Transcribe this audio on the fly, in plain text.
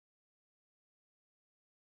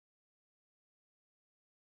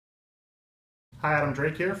Hi, Adam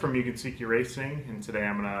Drake here from Mugen Seiki Racing, and today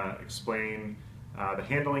I'm going to explain the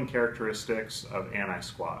handling characteristics of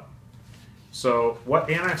anti-squat. So what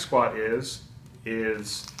anti-squat is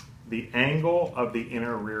the angle of the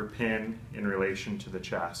inner rear pin in relation to the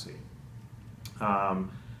chassis.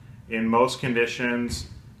 In most conditions,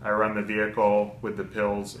 I run the vehicle with the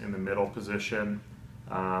pills in the middle position.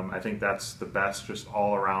 I think that's the best just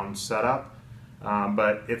all-around setup.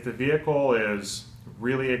 But if the vehicle is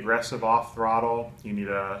really aggressive off throttle, you need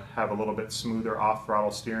to have a little bit smoother off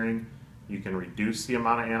throttle steering, you can reduce the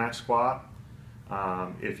amount of anti-squat.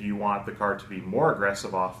 If you want the car to be more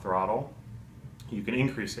aggressive off throttle, you can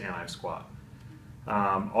increase the anti-squat.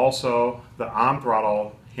 Also, the on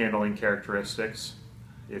throttle handling characteristics,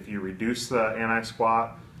 if you reduce the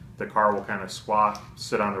anti-squat, the car will kind of squat,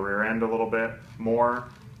 sit on the rear end a little bit more.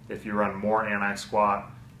 If you run more anti-squat,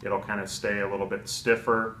 it'll kind of stay a little bit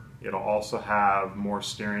stiffer. It'll also have more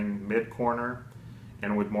steering mid-corner,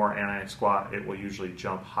 and with more anti-squat, it will usually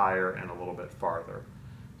jump higher and a little bit farther.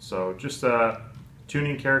 So just a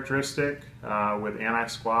tuning characteristic with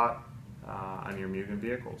anti-squat on your Mugen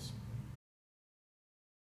vehicles.